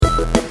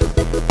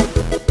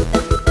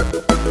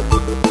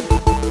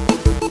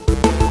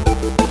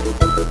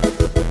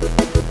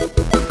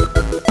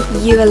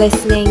You are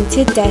listening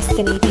to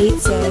Destiny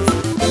Pizzas.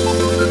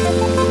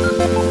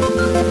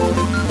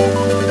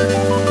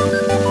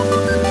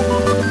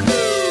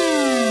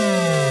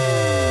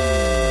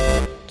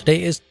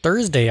 Today is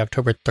Thursday,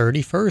 October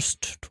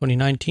 31st,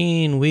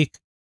 2019, week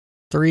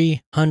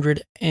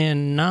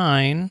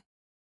 309.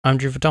 I'm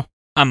Drew Fattel.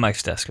 I'm Mike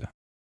Steska.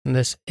 And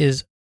this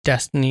is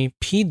Destiny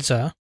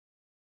Pizza.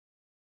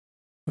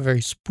 A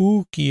very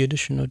spooky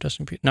edition of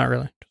Destiny Pizza. Not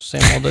really. Just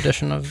same old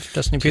edition of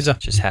Destiny Pizza.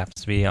 Just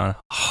happens to be on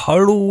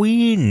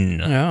Halloween.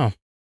 Yeah.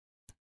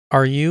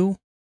 Are you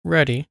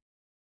ready?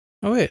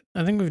 Oh, wait.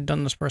 I think we've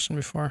done this person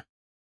before.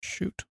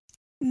 Shoot.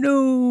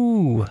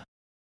 No.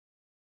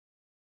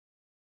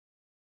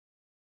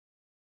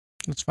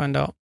 Let's find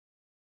out.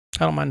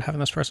 I don't mind having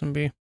this person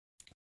be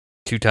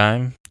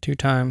Two-time.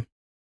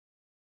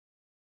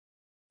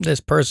 This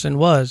person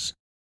was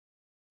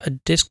a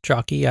disc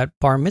jockey at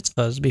bar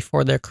mitzvahs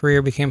before their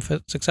career became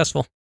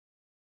successful.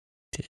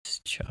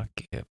 Disc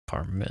jockey at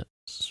bar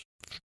mitzvahs.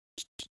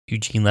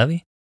 Eugene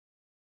Levy?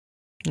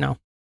 No.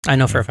 I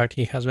know for a fact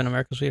he has been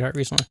America's Sweetheart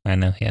recently. I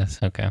know, yes,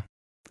 okay.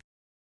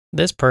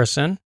 This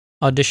person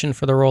auditioned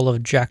for the role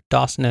of Jack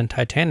Dawson in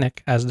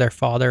Titanic, as their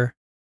father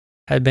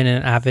had been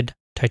an avid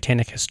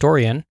Titanic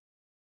historian.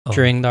 Oh.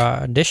 During the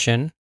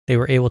audition, they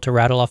were able to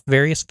rattle off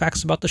various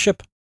facts about the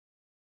ship.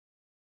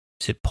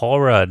 Is it Paul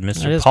Rudd? It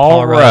Mr. is Paul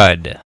Paul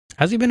Rudd. Rudd.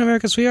 Has he been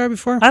America's Sweetheart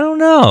before? I don't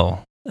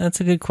know. That's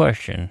a good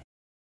question.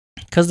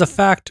 Because the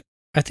fact,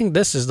 I think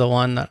this is the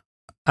one that,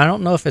 I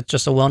don't know if it's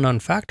just a well-known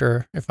fact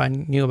or if I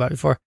knew about it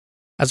before.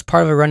 As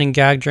part of a running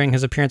gag during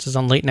his appearances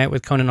on Late Night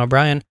with Conan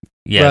O'Brien,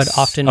 Yes.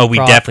 Rudd often we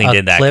brought definitely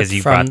a did that clip because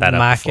you from brought that up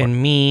Mac before. and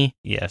Me.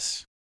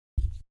 Yes.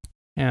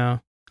 Yeah.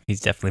 He's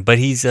definitely, but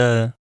he's,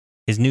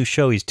 his new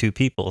show, he's two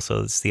people,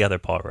 so it's the other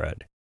Paul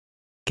Rudd.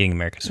 Getting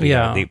America's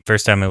Sweetheart. Yeah. The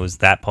first time it was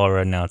that Paul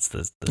Rudd, now it's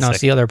the No, it's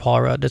the other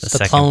Paul Rudd. It's the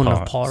second clone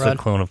of Paul it's Rudd.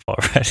 the clone of Paul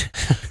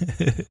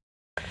Rudd.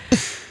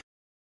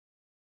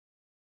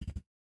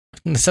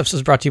 This episode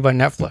is brought to you by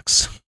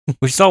Netflix.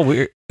 Which is all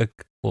weird.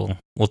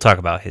 We'll talk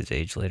about his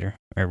age later,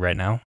 or right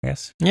now, I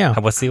guess. Yeah.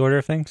 What's the order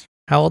of things?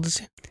 How old is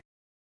he?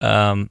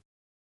 I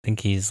think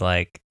he's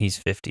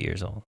 50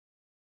 years old.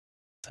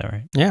 Is that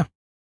right? Yeah.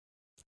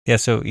 Yeah,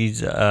 so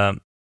he's, I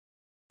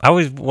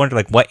always wonder,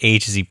 what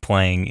age is he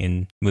playing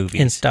in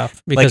movies? In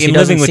stuff. Because in he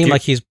doesn't Living with seem Your-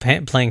 like he's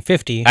playing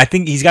 50. I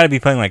think he's got to be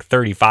playing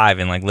 35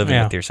 and Living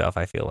Yeah. with Yourself,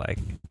 I feel like.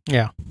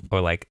 Yeah. Or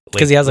late,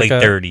 'Cause he has, late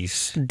a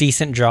 30s.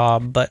 decent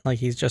job, but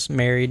he's just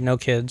married, no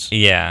kids.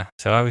 Yeah,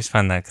 so I always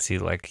find that because he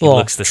Well,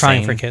 looks the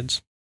trying same. for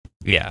kids.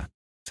 Yeah.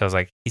 So I was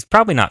like, he's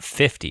probably not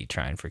 50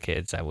 trying for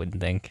kids, I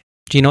wouldn't think.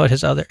 Do you know what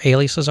his other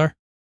aliases are?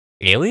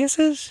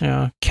 Aliases?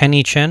 Yeah.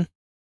 Kenny Chin.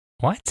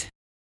 What?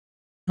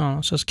 Oh,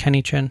 it says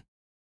Kenny Chin.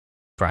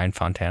 Brian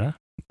Fontana?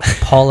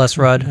 Paul S.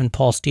 Rudd and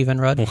Paul Stephen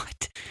Rudd.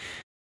 What?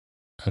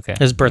 Okay.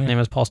 His birth name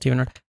is Paul Stephen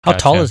Rudd. How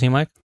tall Gotcha. is he,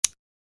 Mike?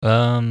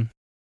 I'm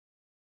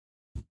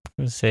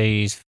going to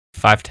say he's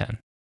 5'10".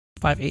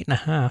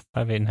 5'8.5".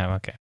 5'8.5",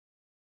 okay.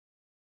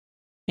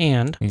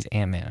 And He's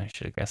Ant-Man. I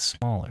should have guessed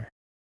smaller.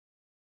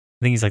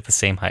 I think he's the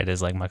same height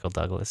as Michael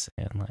Douglas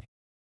and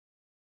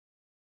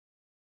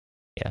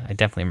yeah, I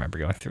definitely remember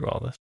going through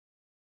all this.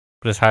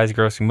 But his highest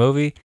grossing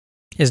movie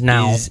is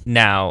now. is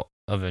now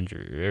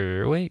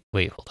Avengers. Wait,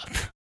 hold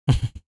up.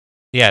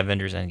 Yeah,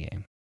 Avengers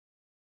Endgame.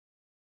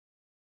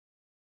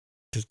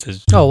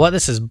 Oh, what?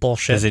 This is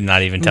bullshit. Does it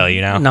not even tell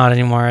you now? Not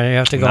anymore. You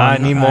have to go Not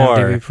on anymore.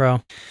 IMDb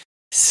Pro.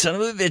 Son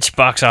of a bitch,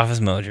 Box Office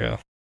Mojo.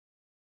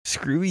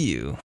 Screw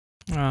you.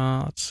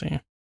 Let's see.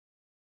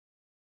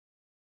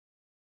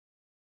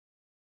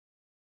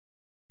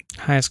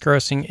 Highest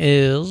grossing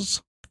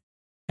is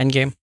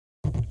Endgame.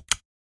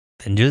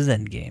 Avengers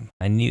Endgame.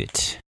 I knew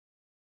it.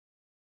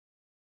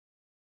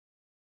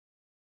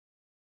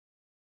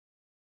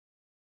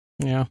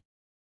 Yeah.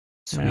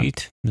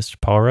 Sweet. Mr.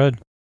 Paul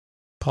Rudd.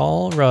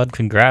 Paul Rudd.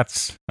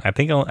 Congrats. I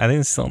think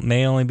this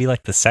may only be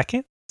the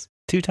second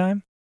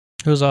two-time.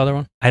 Who's the other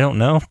one? I don't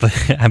know, but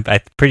I'm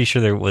pretty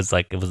sure it was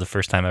the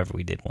first time ever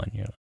we did one.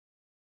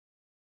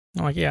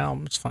 I'm like, yeah,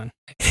 it's fine.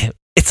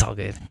 It's all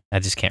good. I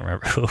just can't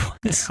remember who it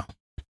was. Yeah.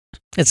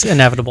 It's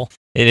inevitable.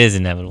 It is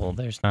inevitable.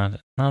 There's not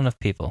enough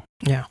people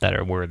Yeah. that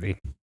are worthy.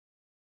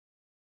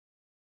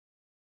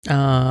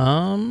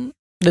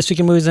 This week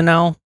in movies and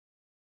now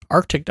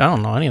Arctic. I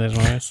don't know any of these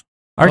movies.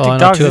 Arctic I know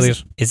Dogs two of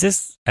these. is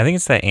this? I think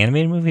it's that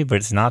animated movie, but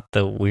it's not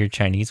the weird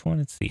Chinese one.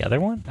 It's the other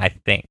one. I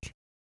think.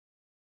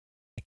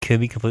 I could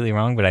be completely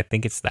wrong, but I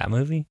think it's that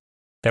movie.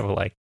 That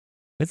were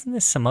isn't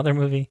this some other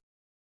movie?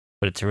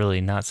 But it's really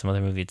not some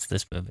other movie. It's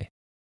this movie.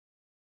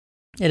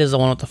 It is the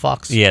one with the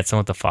fox. Yeah, it's the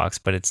one with the fox,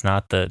 but it's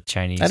not the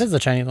Chinese. That is the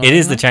Chinese one. It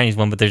is the isn't Chinese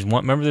one, but there's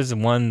one. Remember, there's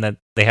one that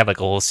they have a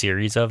whole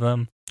series of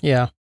them.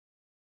 Yeah.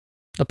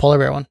 The polar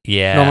bear one.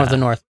 Yeah. Norm of the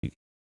North.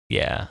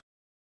 Yeah.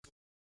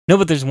 No,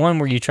 but there's one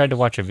where you tried to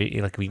watch a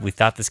video. We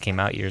thought this came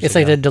out years It's ago.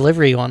 like the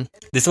delivery one.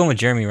 This one with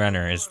Jeremy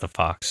Renner is the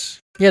fox.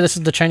 Yeah, this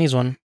is the Chinese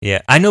one.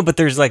 Yeah, I know, but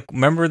there's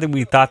remember that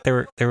we thought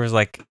there was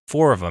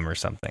 4 of them or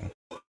something.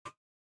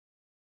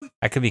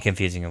 I could be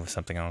confusing it with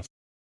something else.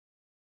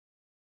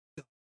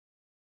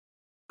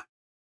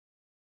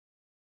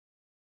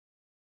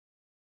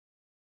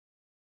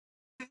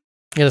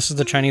 Yeah, this is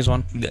the Chinese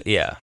one.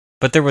 Yeah,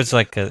 but there was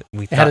like It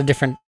had a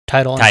different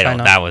title. In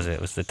China. That was it.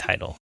 It was the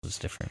title. It was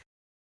different.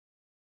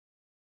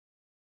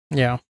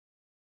 Yeah.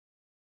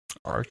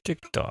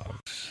 Arctic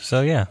Dogs.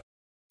 So yeah,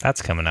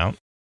 that's coming out.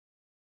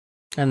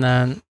 And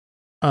then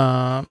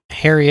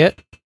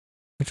Harriet.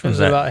 Which Was one's it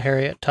that? about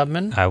Harriet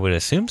Tubman? I would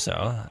assume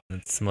so.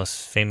 It's the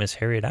most famous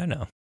Harriet I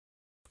know.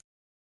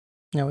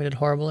 Yeah, we did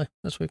horribly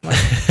this week, Mike.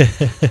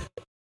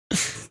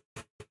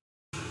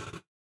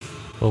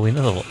 Well, we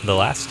know the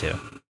last two.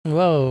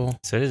 Whoa.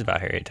 So it is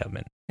about Harriet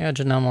Tubman. Yeah,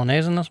 Janelle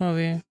Monáe's in this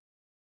movie.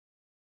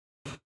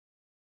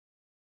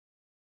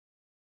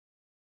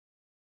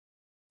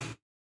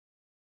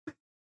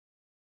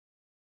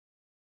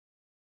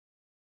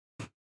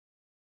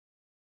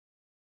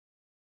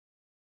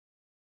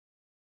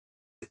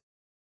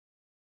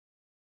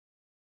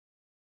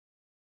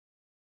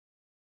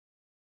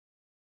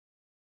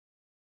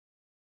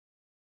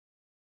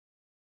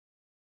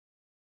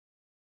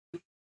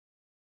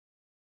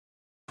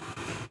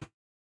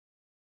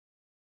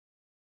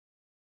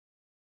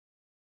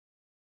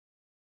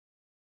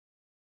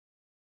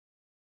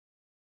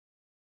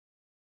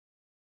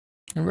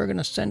 And we're going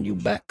to send you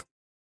back.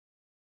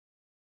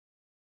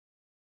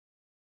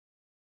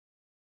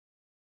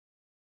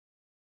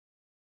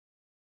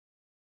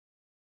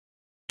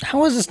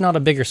 How is this not a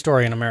bigger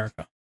story in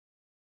America?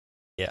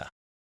 Yeah.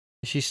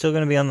 Is she still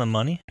going to be on the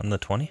money? On the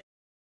 20?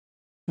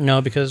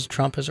 No, because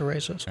Trump is a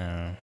racist.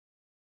 And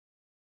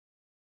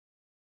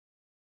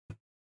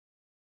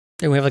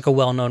we have like a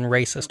well-known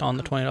racist on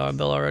the $20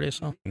 bill already,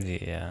 so.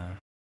 Yeah.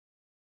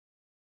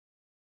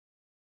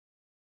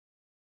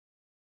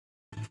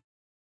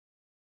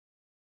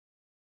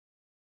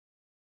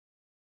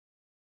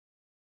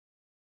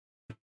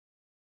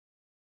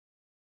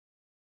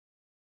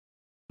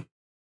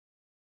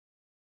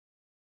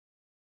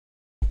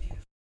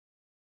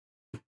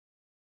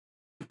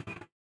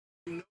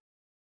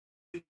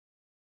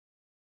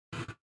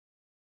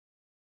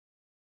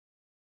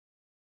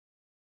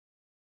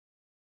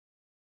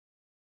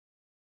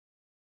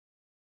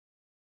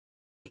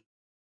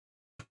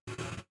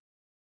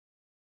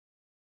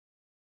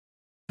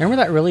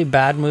 Remember that really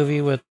bad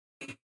movie with,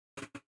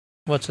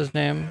 what's his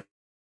name?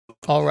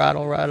 All Right,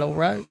 All Right, All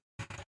Right?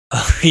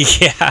 Oh,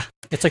 yeah.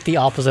 It's like the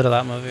opposite of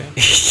that movie.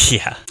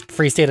 Yeah.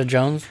 Free State of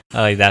Jones?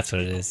 Oh, that's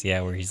what it is.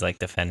 Yeah, where he's like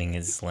defending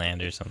his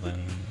land or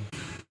something.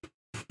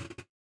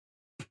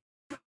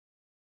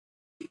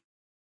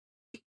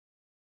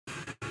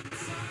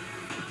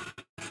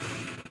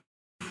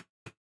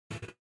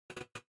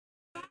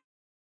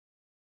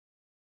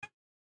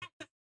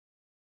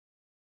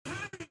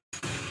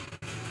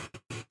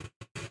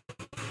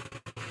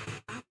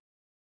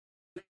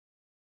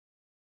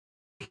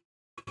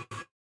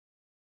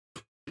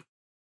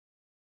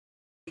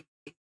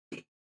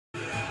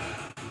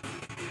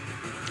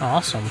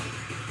 Awesome.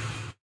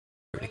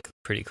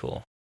 Pretty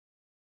cool.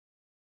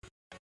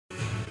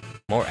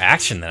 More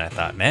action than I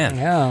thought, man.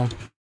 Yeah.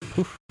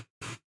 Whew.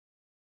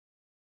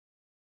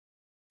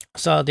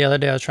 So the other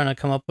day I was trying to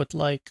come up with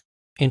like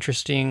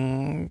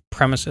interesting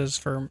premises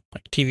for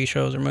like TV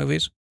shows or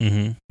movies.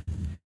 Mm-hmm.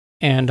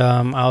 And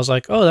I was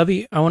like, oh,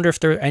 I wonder if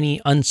there are any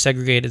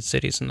unsegregated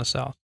cities in the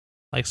South.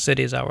 Like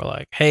cities that were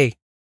like, hey,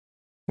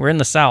 we're in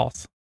the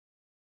South,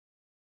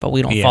 but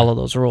we don't follow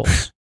those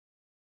rules.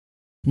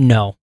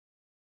 No.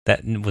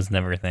 That was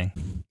never a thing.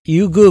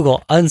 You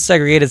Google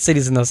unsegregated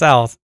cities in the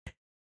South.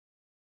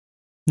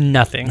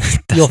 Nothing.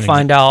 You'll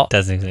find out.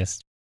 Doesn't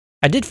exist.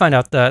 I did find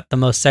out that the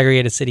most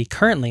segregated city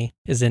currently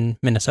is in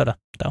Minnesota,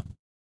 though.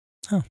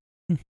 Oh.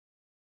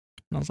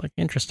 I was like,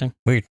 interesting.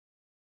 Weird.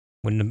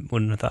 Wouldn't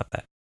have thought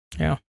that.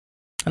 Yeah.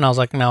 And I was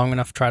like, now I'm going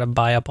to have to try to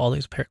buy up all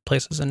these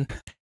places in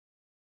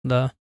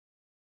the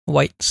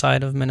white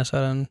side of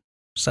Minnesota and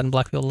send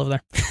black people to live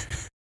there.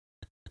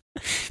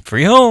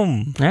 Free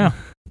home. Yeah.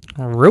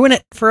 Ruin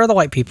it for the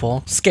white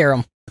people.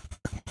 Scare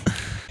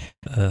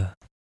them.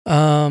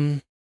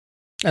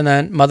 And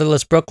then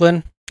Motherless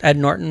Brooklyn, Ed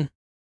Norton,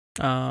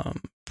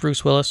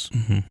 Bruce Willis.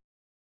 Mm-hmm.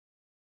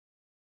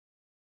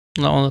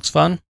 That one looks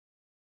fun.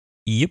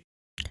 Yep.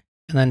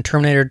 And then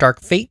Terminator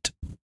Dark Fate.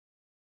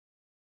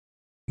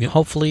 Yep.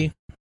 Hopefully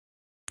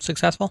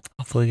successful.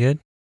 Hopefully good.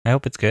 I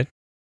hope it's good.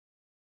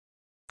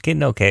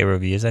 Getting okay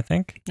reviews, I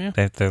think. Yeah.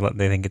 They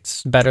think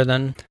it's better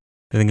than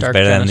I think it's Dark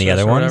better Genesis than the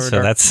other or ones, whatever,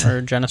 so that's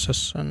or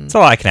Genesis and that's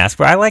all I can ask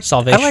for. I like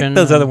Salvation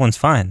those other and- ones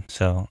fine,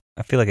 so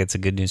I feel like it's a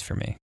good news for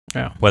me.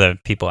 Yeah. Whether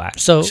people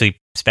actually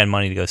spend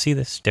money to go see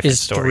this, different Is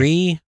story.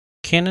 3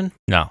 canon?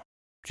 No,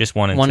 just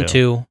 1 and 1, 2.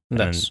 2. and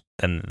That's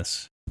then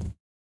this.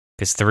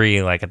 Because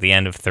 3, like at the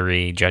end of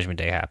 3, Judgment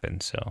Day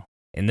happened. So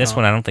in this Oh.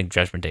 one, I don't think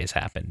Judgment Day has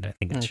happened. I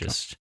think it's Okay.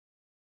 just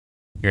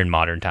you're in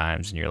modern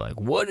times and you're like,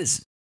 what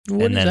is?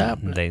 what and is then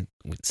happening? they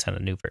would send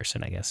a new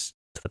person, I guess,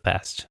 to the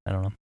past. I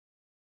don't know.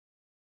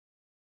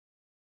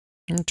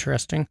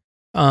 Interesting.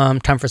 Time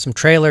for some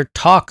trailer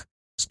talk.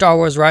 Star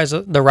Wars the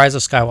Rise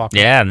of Skywalker.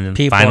 Yeah, and the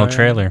People final are-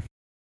 trailer.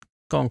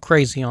 Going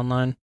crazy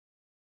online.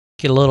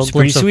 Get a little It's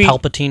pretty glimpse of sweet.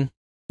 Palpatine.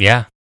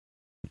 Yeah,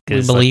 We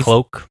Is believe. a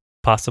cloak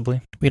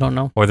possibly, We don't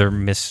know. or they're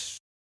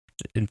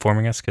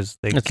informing us because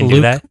they It's can Luke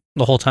do that?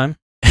 the whole time.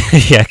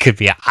 Yeah, it could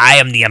be. I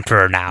am the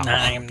emperor now.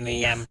 I am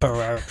the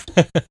emperor.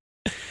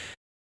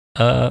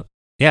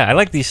 Yeah, I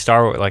like these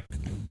Star Wars. Like,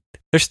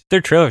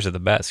 their trailers are the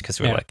best because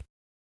we're like,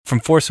 from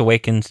Force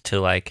Awakens to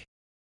like,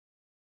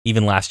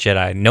 even Last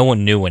Jedi. No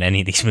one knew when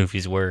any of these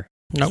movies were.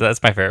 Nope. So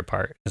that's my favorite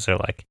part. Is they're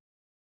like,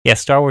 yeah,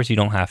 Star Wars. You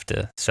don't have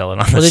to sell it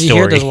on the Well, did you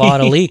story. hear there's a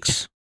lot of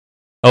leaks?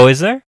 Oh, is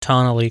there?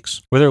 Ton of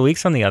leaks. Were there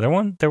leaks on the other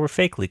one? There were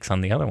fake leaks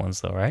on the other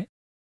ones, though, right?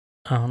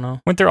 I don't know.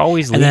 Weren't there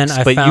always And then leaks?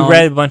 I But you found-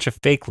 read a bunch of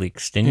fake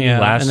leaks, didn't you? Yeah,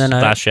 Last and then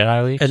Last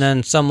Jedi leaks? And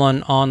then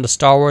someone on the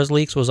Star Wars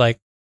leaks was like,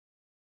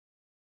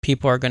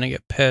 people are going to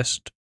get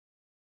pissed.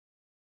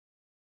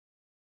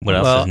 What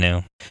else is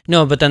new?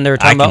 No, but then they were I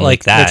talking can about like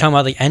leak that. they're talking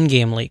about the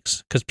Endgame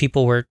leaks because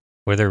people were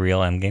Were there real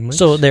Endgame leaks?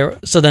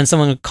 so then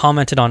someone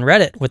commented on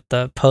Reddit with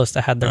the post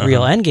that had the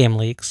real Endgame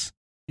leaks,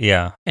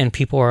 Yeah. and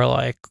people were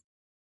like,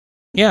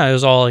 yeah, it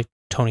was all like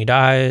Tony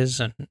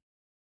dies and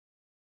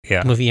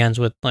Yeah. movie ends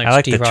with like I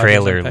like Steve the Rogers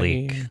trailer and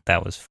Peggy. leak.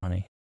 That was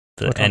funny.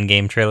 The Which one?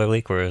 Endgame trailer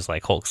leak where it was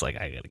like Hulk's like,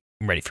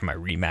 I'm ready for my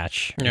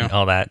rematch. Yeah. And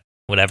all that,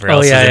 whatever Oh,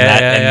 else yeah, is in yeah,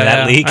 that, yeah, in yeah, that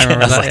yeah. leak. I I,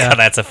 remember was that, like, yeah. oh,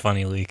 that's a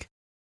funny leak.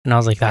 And I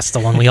was like, that's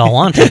the one we all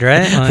wanted,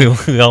 right?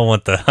 Like, we all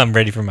want the I'm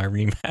ready for my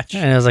rematch.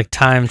 and it was like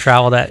time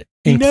travel that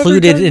You never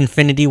included done-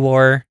 Infinity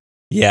War.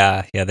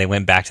 Yeah, they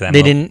went back to that.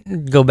 They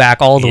didn't go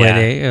back all the Yeah.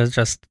 way. It was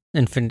just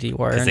Infinity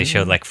War. Because they and-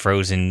 showed like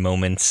frozen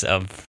moments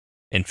of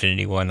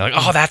Infinity War. And they're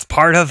like, oh, that's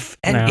part of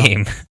No.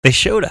 Endgame. They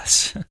showed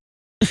us.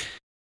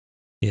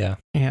 Yeah.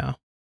 Yeah.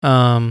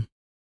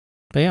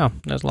 But yeah,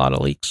 there's a lot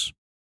of leaks.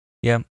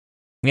 Yeah,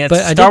 But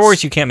I Star did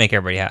Wars, you can't make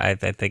everybody happy.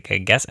 I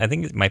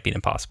think it might be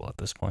impossible at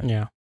this point.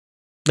 Yeah.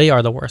 They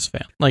are the worst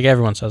fan. Like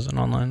everyone says it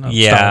online. Star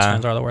Yeah. Wars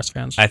fans are the worst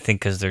fans. I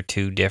think because they're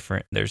too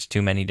different. There's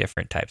too many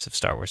different types of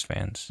Star Wars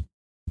fans.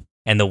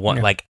 And the one,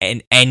 Yeah. like,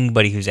 and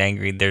anybody who's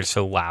angry, they're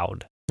so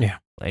loud. Yeah.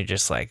 They're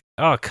just like,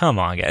 oh, come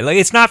on, guys. Like,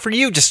 it's not for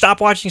you. Just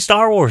stop watching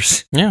Star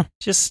Wars. Yeah.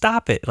 Just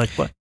stop it. Like,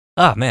 what?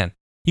 Oh, man.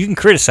 You can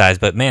criticize,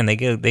 but man, they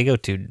go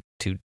to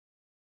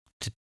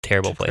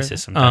terrible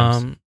places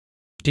sometimes.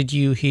 Did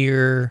you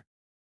hear?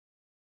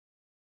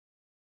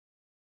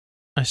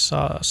 I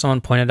saw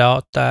someone pointed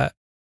out that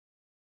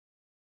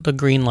the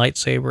green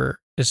lightsaber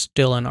is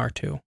still in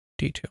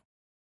R2-D2.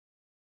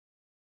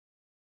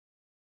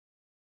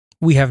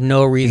 We have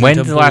no reason When's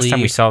to the last time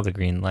we believe- saw the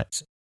green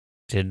lights?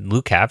 Did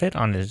Luke have it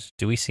on his?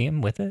 Do we see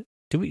him with it?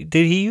 Did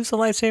he use the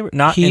lightsaber?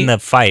 Not in the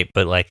fight,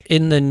 but like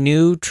in the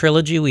new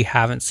trilogy, we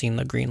haven't seen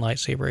the green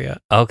lightsaber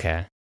yet.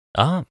 okay.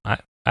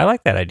 I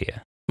like that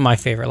idea. My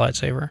favorite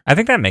lightsaber I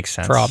think that makes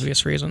sense for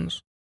obvious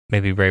reasons.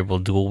 Maybe Rey will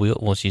dual wield.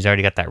 Well, she's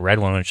already got that red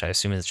one, which I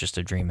assume is just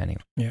a dream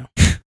anyway.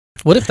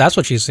 What if that's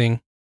what she's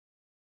seeing?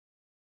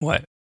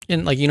 What?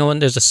 In like when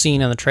there's a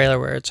scene in the trailer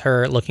where it's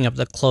her looking up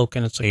the cloak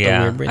and it's like the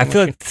Yeah, weird I breathing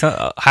feel machine.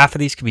 like half of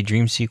these could be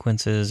dream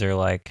sequences or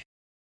like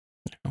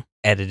Yeah.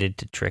 edited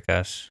to trick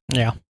us.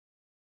 Yeah.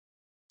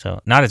 So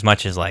not as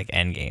much as like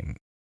Endgame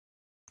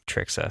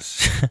tricks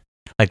us.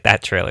 Like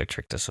that trailer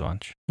tricked us a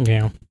bunch.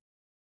 Yeah.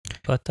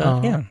 But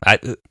yeah, I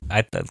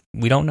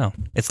we don't know.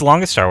 It's the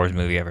longest Star Wars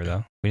movie ever,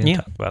 though. We didn't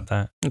talk about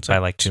that. It's by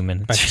like 2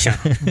 minutes.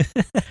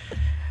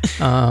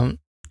 And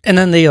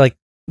then they like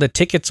the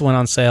tickets went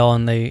on sale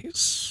and they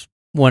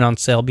went on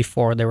sale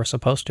before they were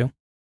supposed to.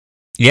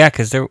 Yeah,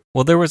 because there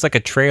was like a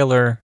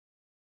trailer.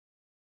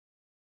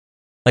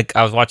 Like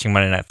I was watching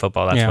Monday Night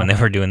Football. That's when they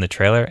were doing the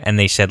trailer, and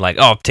they said like,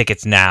 "Oh,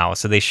 tickets now."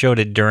 So they showed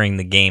it during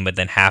the game, but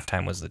then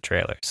halftime was the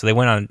trailer. So they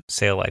went on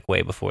sale like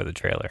way before the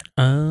trailer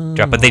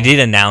dropped. But they did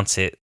announce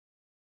it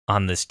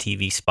on this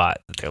TV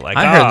spot that they're like,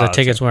 I heard the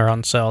tickets were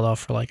on sale though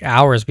for like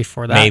hours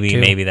before that.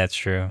 Maybe that's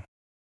true.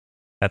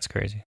 That's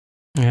crazy.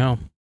 Yeah,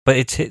 but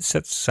it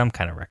sets some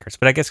kind of records.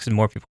 But I guess because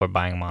more people are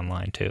buying them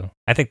online too.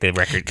 I think the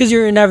record because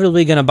you're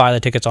inevitably going to buy the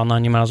tickets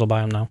online. You might as well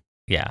buy them now.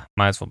 Yeah,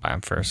 might as well buy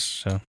them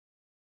first. So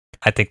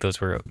I think those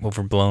were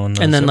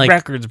overblown. And then like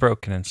records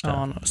broken and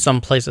stuff.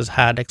 Some places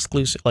had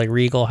exclusive, like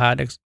Regal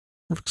had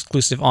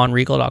exclusive on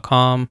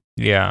Regal.com.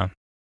 Yeah,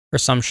 or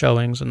some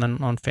showings, and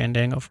then on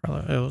Fandango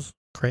it was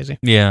crazy.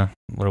 Yeah,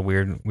 what a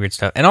weird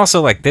stuff. And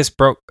also like this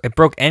broke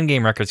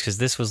Endgame records because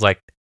this was like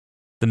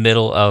the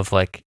middle of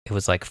like it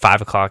was like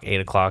 5 o'clock,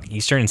 8 o'clock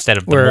Eastern instead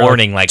of the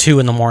morning, like 2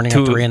 in the morning,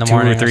 3 in the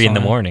morning, 2 or 3 in the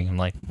morning. I'm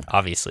like,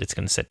 obviously it's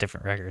going to set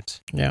different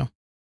records. Yeah.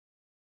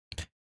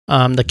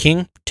 The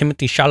King,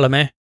 Timothy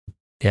Chalamet.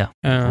 Yeah.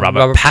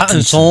 Robert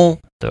Pattinson.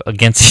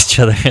 Against each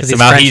other. He's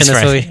French in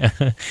this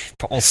movie.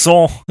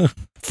 Pattinson.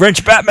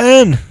 French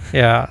Batman.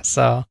 Yeah.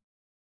 So is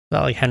that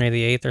like Henry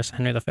VIII or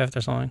Henry V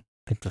or something?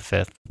 I think the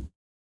 5th.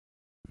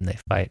 They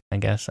fight, I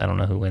guess. I don't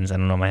know who wins. I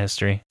don't know my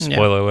history.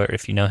 Spoiler alert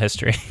if you know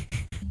history.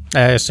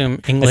 I assume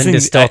England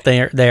is still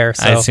there.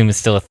 So. I assume it's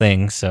still a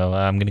thing. So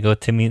I'm going to go with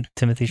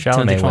Timothy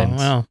Chalamet wins.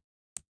 Wow.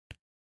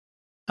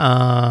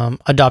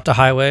 Adopt a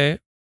Highway.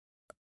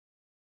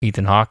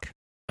 Ethan Hawke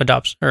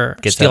adopts or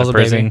gets steals out of a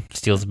prison, baby.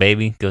 steals a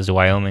baby, goes to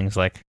Wyoming. Is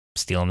like,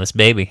 stealing this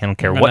baby. I don't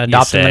care what you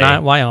adopt say. him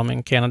in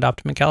Wyoming. Can't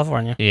adopt him in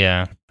California.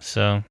 Yeah.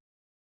 So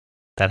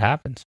that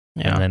happens.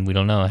 Yeah. And then we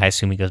don't know. I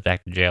assume he goes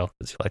back to jail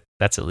because like,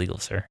 that's illegal,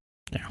 sir.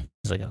 Yeah.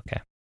 He's like, okay.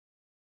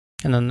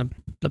 And then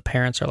the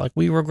parents are like,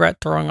 we regret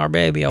throwing our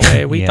baby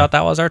away. We thought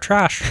that was our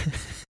trash.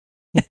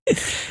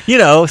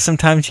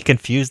 Sometimes you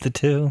confuse the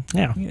two.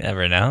 Yeah. You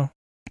never know.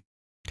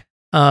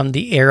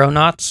 The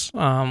Aeronauts,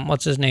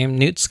 what's his name?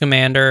 Newt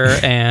Scamander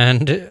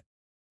and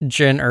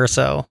Jyn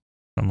Erso.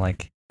 I'm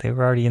like, they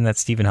were already in that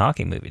Stephen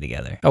Hawking movie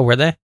together. Oh, were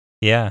they?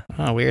 Yeah.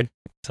 Oh, weird.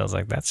 So I was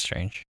like, that's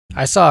strange.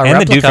 I saw a and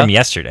replica. the dude from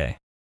Yesterday.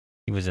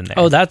 He was in there.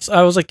 Oh,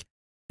 I was like,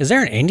 is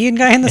there an Indian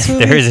guy in this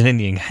movie? There is an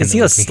Indian guy. Is he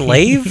a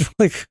slave?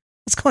 Like,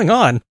 what's going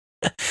on?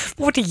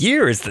 What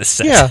year is this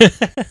set?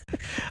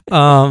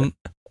 Yeah.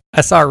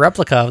 I saw a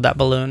replica of that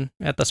balloon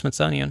at the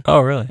Smithsonian. Oh,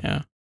 really?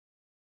 Yeah.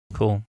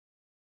 Cool.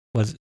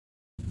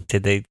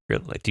 Did they,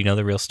 like, do you know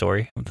the real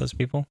story of those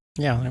people?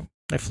 Yeah,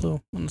 they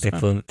flew.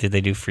 Did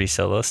they do free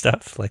solo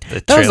stuff? Like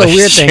the that was a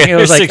weird thing. It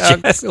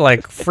was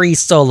like free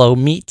solo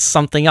meets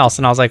something else.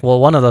 And I was like, well,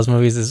 one of those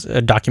movies is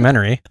a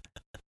documentary.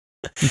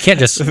 You can't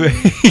just...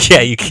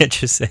 Yeah, you can't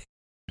just say...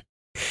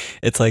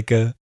 It's like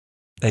that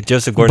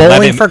Joseph Gordon-Levitt...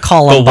 Bowling for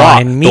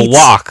Columbine meets... The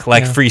Walk,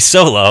 like free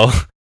solo,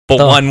 but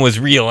one was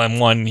real and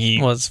one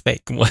was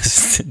fake.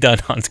 Was done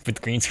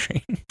with green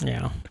screen.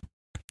 Yeah.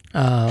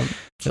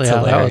 So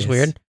yeah, that was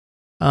weird.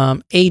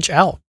 Age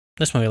Out.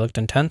 This movie looked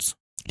intense.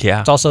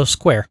 Yeah. It's also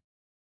square.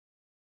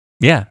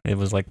 Yeah, it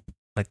was like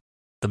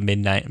the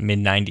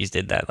mid-90s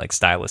did that, like,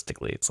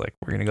 stylistically. It's like,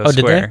 we're going to go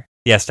square. Did they?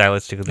 Yeah,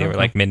 stylistically. They were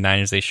like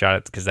mid-90s. They shot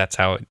it because that's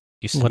how it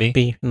used to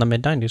be in the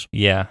mid-90s.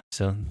 Yeah,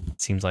 so it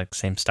seems like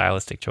same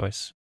stylistic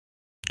choice.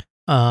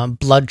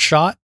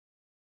 Bloodshot.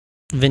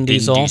 Vin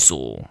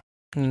Diesel.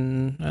 I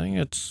think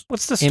it's...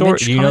 What's the story?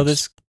 Do you know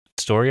this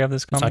story of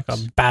this comic? It's like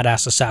a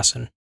badass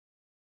assassin.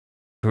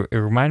 It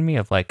reminded me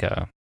of like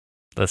the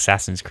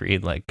Assassin's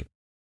Creed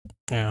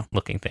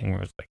looking thing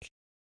where it's like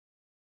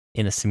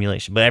in a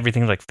simulation, but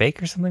everything's like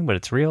fake or something, but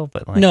it's real.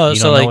 But like no,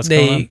 so like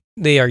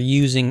they are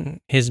using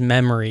his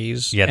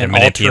memories. Yeah, they're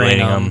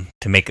manipulating him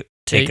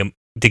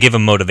to give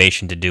him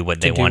motivation to do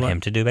what they want him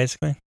to do,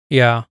 basically.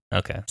 Yeah.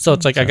 Okay. So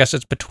it's like I guess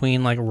it's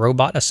between like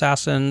robot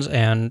assassins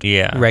and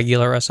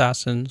regular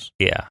assassins.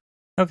 Yeah.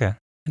 Okay.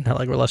 And they're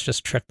like, well, let's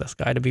just trick this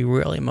guy to be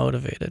really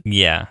motivated.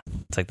 Yeah.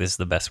 It's like, this is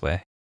the best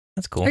way.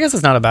 That's cool. I guess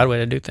it's not a bad way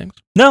to do things.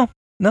 No.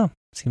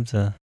 Seems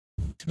like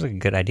a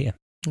good idea.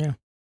 Yeah.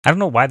 I don't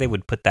know why they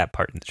would put that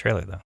part in the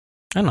trailer, though.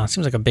 I don't know. It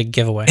seems like a big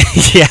giveaway.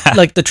 Yeah.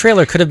 Like, the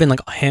trailer could have been like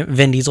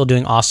Vin Diesel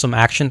doing awesome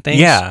action things.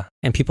 Yeah.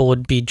 And people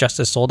would be just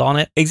as sold on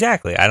it.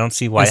 Exactly. I don't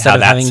see why Instead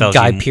of having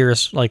Guy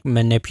Pearce, like,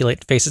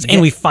 manipulate faces. Yeah.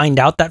 And we find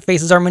out that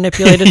faces are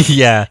manipulated.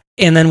 Yeah.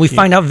 And then we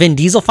find out Vin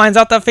Diesel finds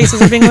out that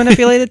faces are being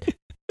manipulated.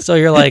 So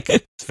you're like...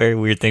 It's a very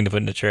weird thing to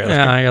put in a trailer.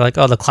 Yeah, you're like,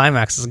 oh, the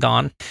climax is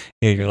gone.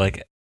 Yeah, you're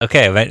like,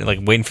 okay, like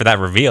waiting for that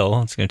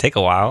reveal. It's going to take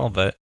a while,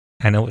 but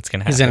I know what's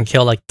going to happen. He's going to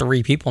kill like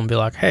 3 people and be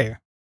like, hey,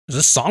 does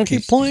this song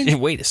keep playing?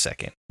 Wait a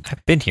second.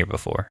 I've been here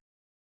before.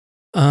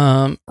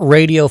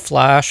 Radio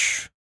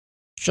Flash.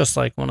 Just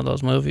like one of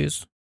those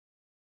movies.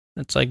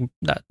 It's like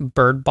that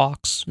Bird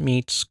Box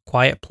meets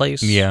Quiet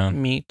Place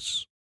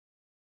meets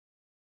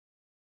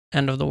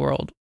End of the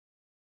World.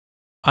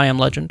 I Am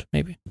Legend,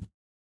 maybe.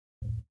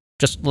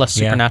 Just less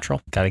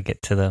supernatural. Got to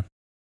get to the...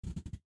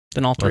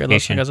 Then all 3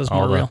 location. of those, I guess,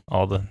 is more real.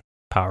 All the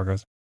power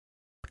goes.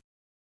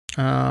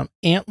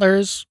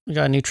 Antlers. We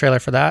got a new trailer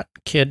for that.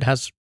 Kid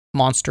has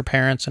monster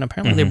parents, and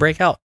apparently they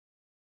break out.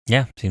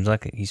 Yeah, seems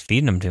like he's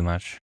feeding them too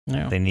much.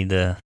 Yeah. They need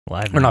to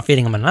live. We're not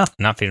feeding them enough.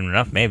 Not feeding them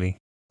enough, maybe.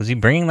 Was he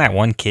bringing that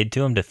one kid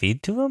to him to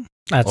feed to him?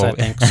 I think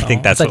so. I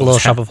think that's it's like a Little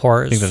Shop of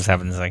Horrors. I think that's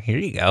happening. It's like, here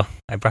you go.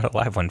 I brought a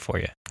live one for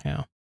you.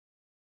 Yeah.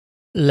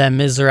 Les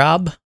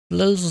Miserables.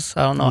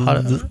 I don't know how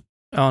to...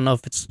 I don't know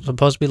if it's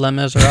supposed to be Les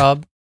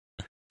Miserables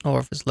or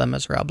if it's Les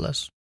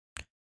Miserables.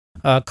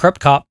 Corrupt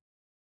cop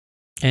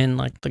in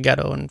like the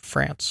ghetto in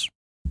France.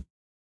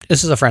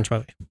 This is a French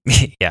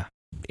movie. Yeah,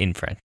 in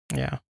French.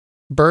 Yeah.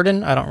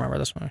 Burden. I don't remember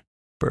this one.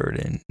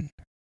 Burden.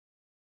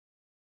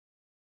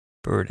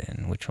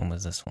 Which one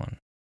was this one?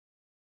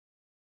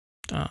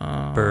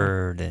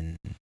 Burden.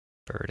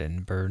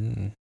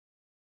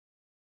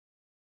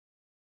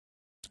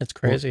 It's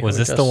crazy. Was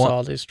this the one?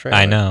 Saw these trailers.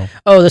 I know.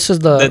 Oh, this is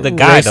the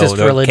guy though,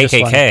 the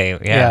KKK.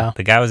 One. Yeah,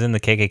 the guy was in the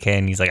KKK,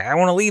 and he's like, "I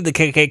want to leave the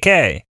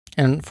KKK."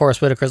 And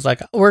Forrest Whitaker's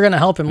like, "We're gonna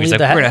help him leave the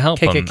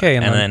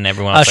KKK." And then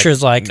everyone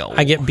Usher's like, no.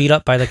 "I get beat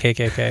up by the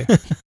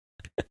KKK."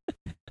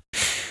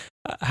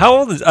 How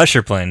old is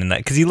Usher playing in that?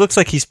 Because he looks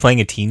like he's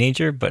playing a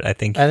teenager, but I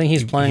think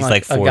he's playing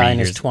like a guy in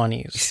his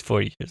 20s. He's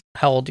 40 years.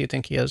 How old do you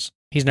think he is?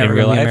 He's never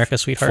been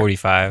America's Sweetheart.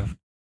 45. I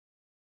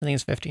think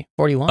he's 50.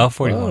 41. Oh,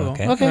 41.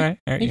 Okay. Okay. All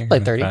right. He can play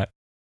 30.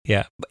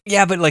 Yeah.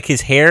 But like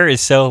his hair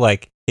is so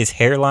like, his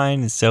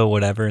hairline is so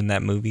whatever in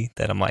that movie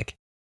that I'm like,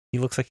 he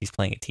looks like he's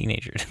playing a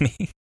teenager to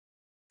me.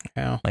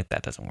 Yeah. Like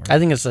that doesn't work. I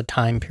think it's the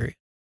time period.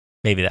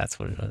 Maybe that's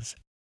what it is.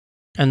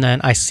 And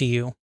then I See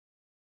You.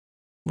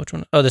 Which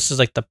one? Oh, this is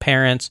like the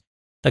parents.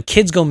 The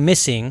kids go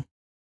missing.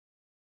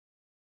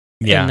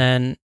 Yeah. And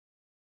then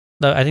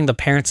I think the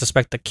parents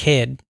suspect the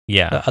kid.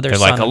 Yeah. The other they're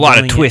son like a lot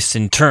of twists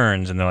and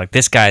turns, and they're like,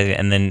 this guy,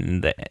 and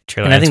then the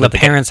trailer. And I think the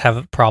parents have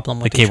a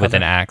problem with the kid each with other.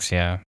 an axe,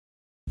 yeah.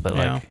 But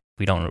like,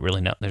 we don't really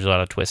know. There's a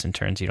lot of twists and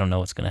turns. You don't know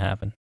what's going to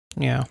happen.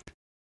 Yeah.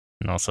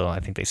 And also, I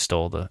think they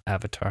stole the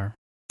Avatar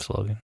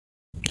slogan.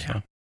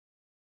 Yeah.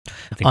 So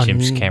I think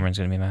James Cameron's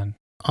going to be mad.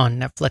 On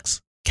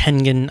Netflix,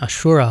 Kengan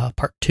Ashura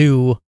Part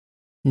 2,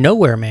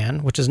 Nowhere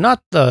Man, which is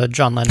not the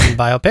John Lennon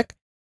biopic,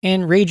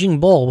 and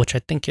Raging Bull, which I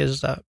think is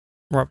that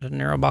Robert De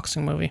Niro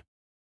boxing movie.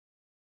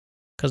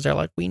 Because they're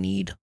like, we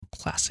need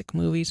classic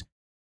movies.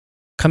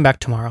 Come back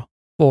tomorrow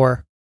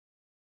for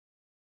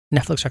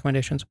Netflix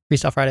recommendations,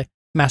 Freestyle Friday,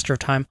 Master of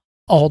Time,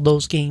 all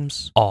those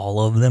games. All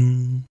of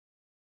them.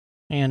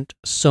 And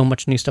so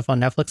much new stuff on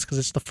Netflix because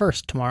it's the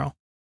first tomorrow.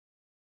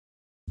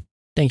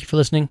 Thank you for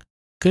listening.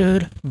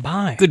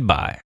 Goodbye.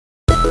 Goodbye.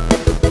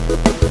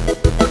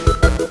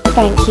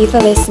 Thank you for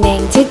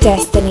listening to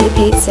Destiny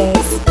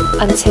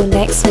Pizzas. Until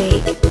next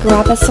week,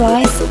 grab a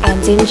slice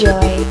and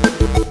enjoy.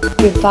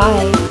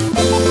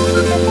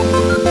 Goodbye.